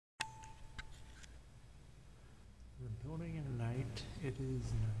Building at night, it is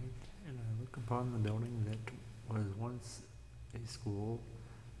night, and I look upon the building that was once a school,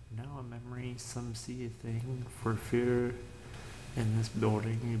 now a memory. Some see a thing for fear in this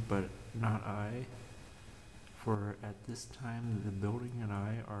building, but not I. For at this time, the building and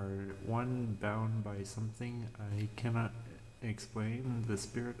I are one bound by something I cannot explain, the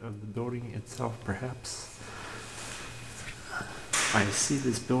spirit of the building itself, perhaps. I see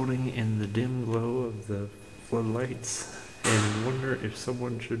this building in the dim glow of the floodlights and wonder if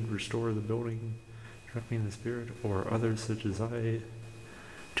someone should restore the building, trapping the spirit, or others such as I,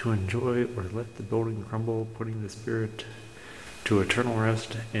 to enjoy, or let the building crumble, putting the spirit to eternal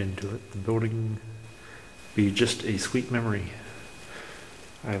rest, and to let the building be just a sweet memory.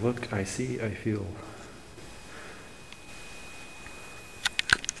 I look, I see, I feel.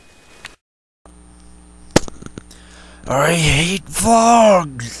 I hate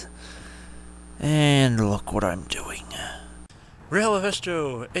vlogs! And look what I'm doing. Real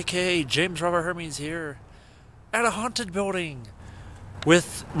Avesto, aka James Robert Hermes here, at a haunted building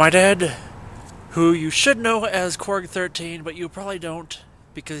with my dad, who you should know as Korg13, but you probably don't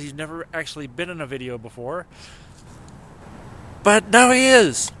because he's never actually been in a video before. But now he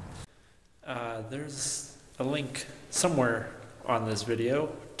is! There's a link somewhere on this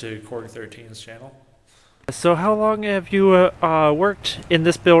video to Korg13's channel. So how long have you worked in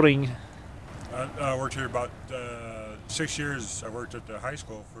this building? I worked here about 6 years. I worked at the high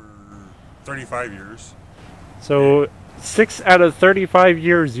school for 35 years. So, 6 out of 35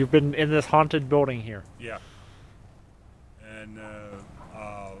 years you've been in this haunted building here. Yeah. And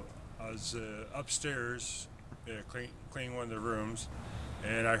I was upstairs cleaning one of the rooms,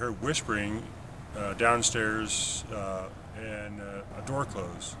 and I heard whispering downstairs and a door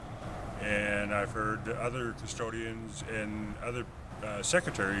close. And I've heard other custodians and other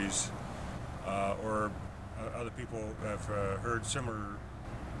secretaries or other people have heard similar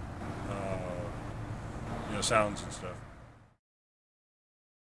sounds and stuff.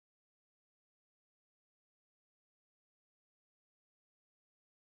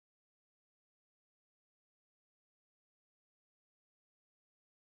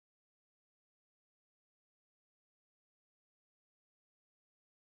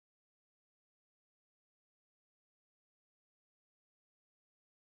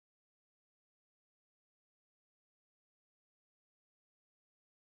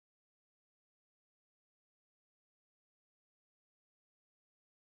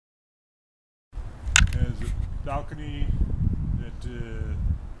 There's a balcony that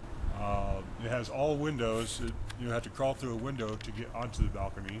it has all windows. You have to crawl through a window to get onto the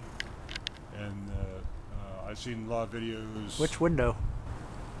balcony. And I've seen a lot of videos. Which window?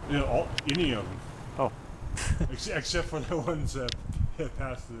 Any of them. Oh. Except for the ones that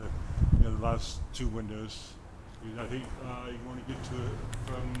past the last two windows. I think you want to get to it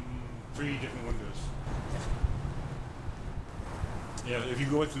from 3 different windows. Yeah, if you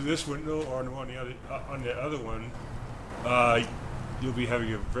go through this window or on the other one, you'll be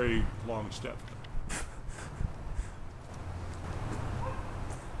having a very long step.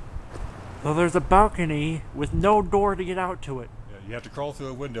 Well, there's a balcony with no door to get out to it. Yeah, you have to crawl through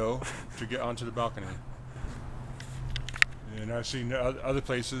a window to get onto the balcony. And I've seen other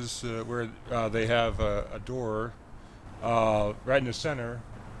places where they have a door right in the center.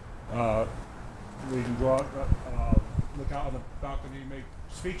 Where you can go out, look out on the balcony, make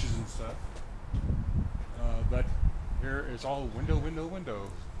speeches and stuff. But here it's all window, window, window.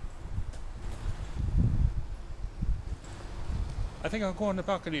 I think I'll go on the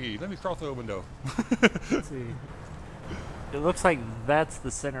balcony. Let me crawl through a window. Let's see. It looks like that's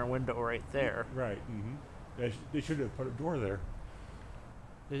the center window right there. Right. Mm-hmm. They should have put a door there.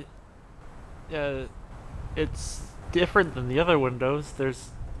 It's different than the other windows. There's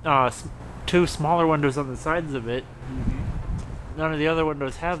 2 smaller windows on the sides of it. Mm-hmm. None of the other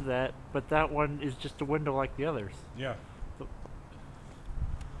windows have that, but that one is just a window like the others. Yeah.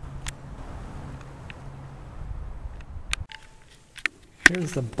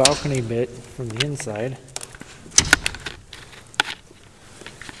 Here's the balcony bit from the inside.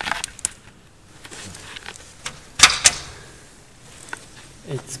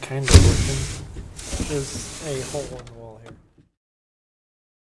 It's kind of working. There's a hole in the wall here.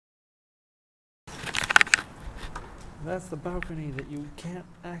 That's the balcony that you can't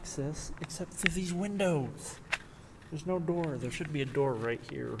access except through these windows. There's no door. There should be a door right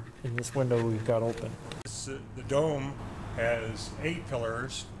here in this window we've got open. The dome has 8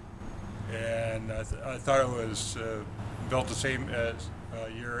 pillars, and I thought it was built the same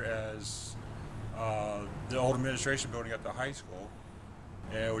year as the old administration building at the high school,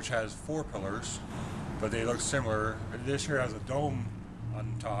 which has 4 pillars. but they look similar. This here has a dome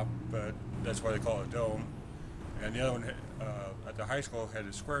on top, but that's why they call it a dome. And the other one at the high school had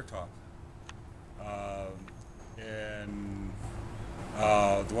a square top. And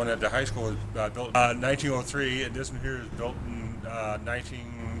the one at the high school was built in 1903, and this one here is built in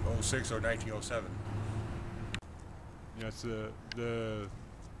 1906 or 1907. Yeah, it's the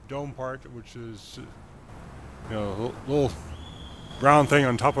dome part, which is a little round thing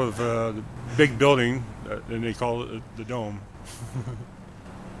on top of the big building, and they call it the dome.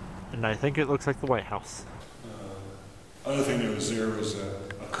 And I think it looks like the White House. Other thing that was there was a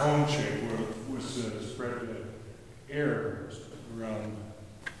cone shape where it was spread air around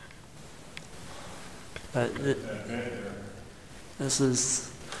that vent there. This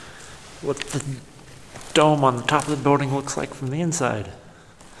is what the dome on the top of the building looks like from the inside,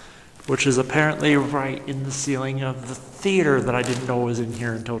 which is apparently right in the ceiling of the theater that I didn't know was in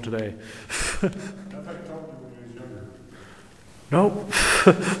here until today. I thought you told me when you was younger. Nope.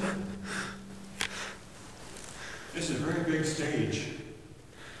 This is a very big stage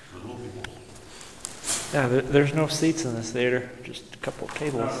for little people. Yeah, there's no seats in this theater, just a couple of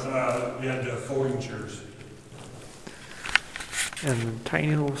tables. We had folding chairs. And a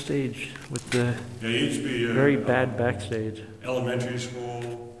tiny little stage with the Yeah, it used to be very bad backstage. elementary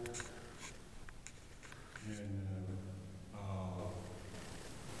school and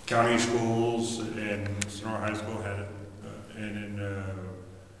county schools, and Sonora High School had it, and then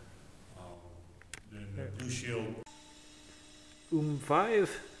Blue Shield.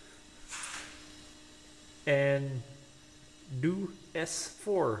 5 and do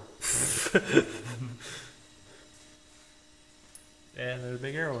S4. And there's a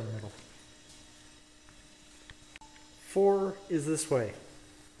big arrow in the middle. 4 is this way.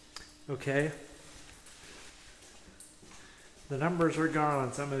 Okay. The numbers are gone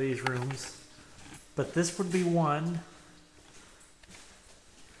on some of these rooms, but this would be 1.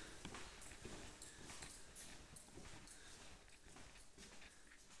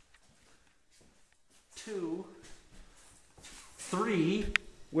 2, 3,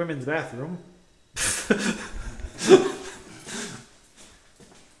 women's bathroom.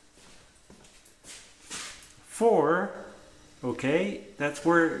 4, okay, that's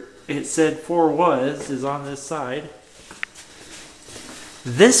where it said 4 was, is on this side.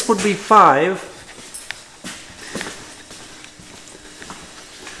 This would be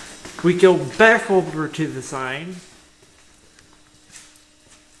 5. We go back over to the sign.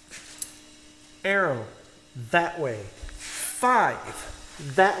 Arrow that way.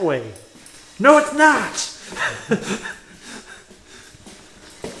 5 that way. No, it's not.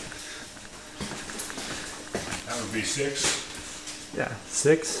 That would be 6. Yeah,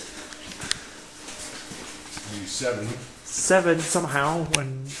 6. Maybe 7. 7 somehow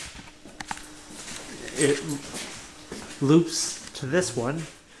when it loops to this one,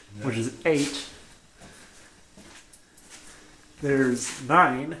 which is 8. There's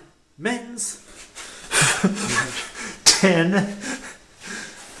 9. Men's. 10.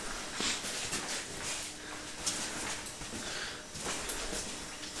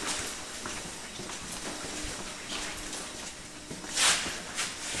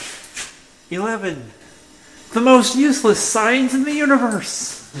 $11. The most useless signs in the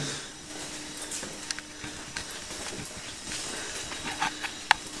universe.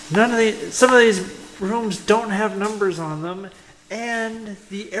 Some of these rooms don't have numbers on them, and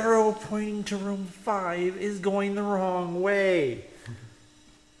the arrow pointing to room 5 is going the wrong way.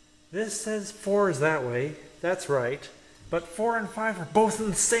 This says 4 is that way. That's right. But 4 and 5 are both in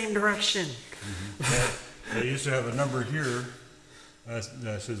the same direction. Mm-hmm. They used to have a number here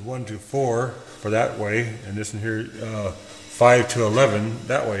that says 1 to 4 for that way, and this one here 5 to 11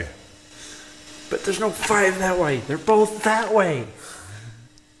 that way. But there's no 5 that way. They're both that way.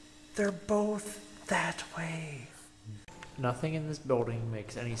 They're both that way. Nothing in this building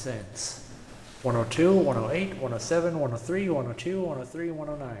makes any sense. 102, 108, 107, 103, 102, 103,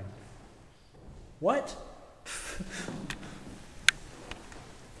 109. What?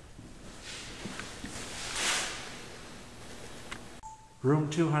 Room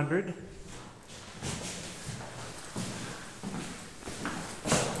 200.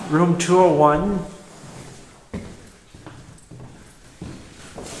 Room 201.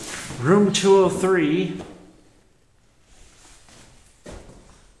 Room 203.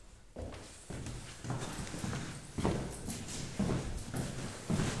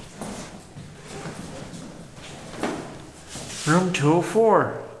 Room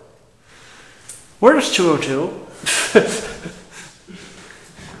 204. Where's 202?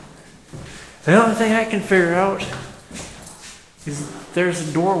 The only thing I can figure out is there's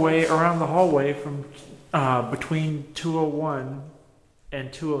a doorway around the hallway from between 201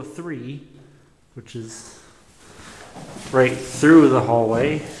 and 203, which is right through the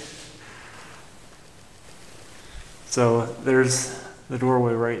hallway. So there's the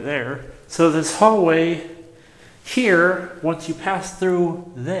doorway right there. So this hallway here, once you pass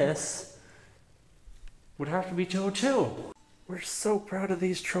through this, would have to be 202. We're so proud of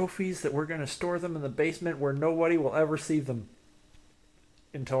these trophies that we're going to store them in the basement where nobody will ever see them.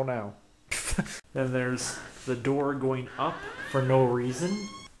 Until now. Then there's the door going up for no reason.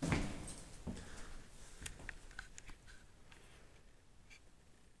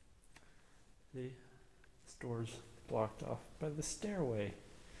 See? This door's blocked off by the stairway.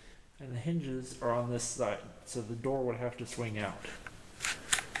 And the hinges are on this side, so the door would have to swing out.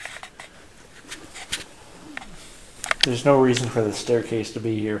 There's no reason for the staircase to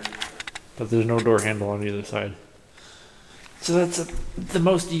be here, but there's no door handle on either side. So that's the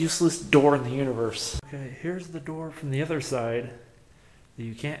most useless door in the universe. Okay, here's the door from the other side that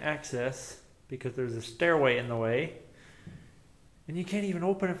you can't access because there's a stairway in the way. And you can't even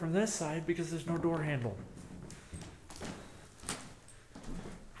open it from this side because there's no door handle.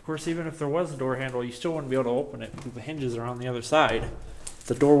 Of course, even if there was a door handle, you still wouldn't be able to open it because the hinges are on the other side.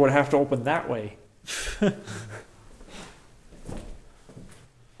 The door would have to open that way.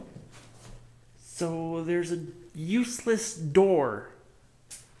 So there's a useless door.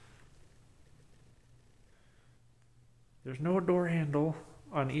 There's no door handle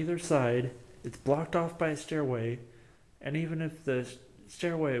on either side. It's blocked off by a stairway. And even if the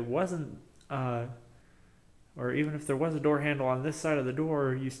stairway wasn't, or even if there was a door handle on this side of the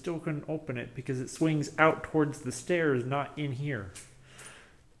door, you still couldn't open it because it swings out towards the stairs, not in here.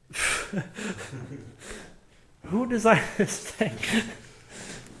 Who designed this thing?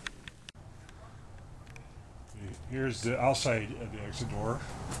 Here's the outside of the exit door.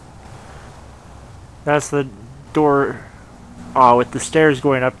 That's the door with the stairs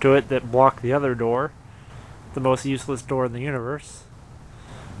going up to it that block the other door. The most useless door in the universe.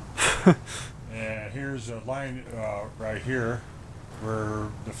 And here's a line right here where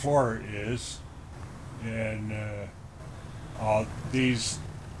the floor is. And these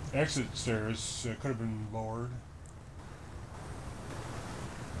exit stairs could have been lowered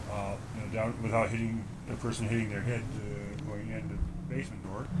down without hitting the person hitting their head going in the basement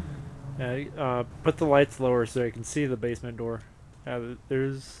door. Yeah, put the lights lower so you can see the basement door.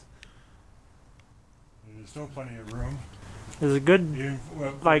 There's still plenty of room. There's a good,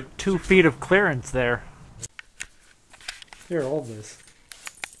 like, 2 feet of clearance there. Here, hold this.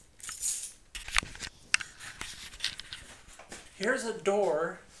 Here's a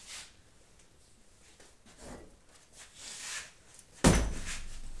door.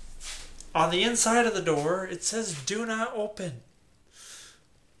 On the inside of the door, it says, "Do not open."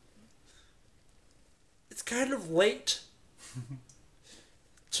 It's kind of late.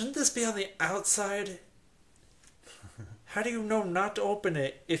 Shouldn't this be on the outside? How do you know not to open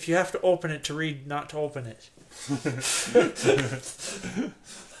it if you have to open it to read not to open it?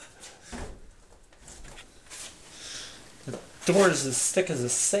 The door is as thick as a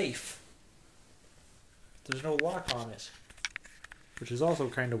safe. There's no lock on it, which is also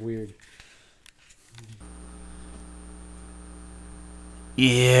kind of weird.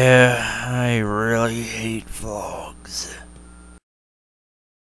 Yeah, I really hate vlogs.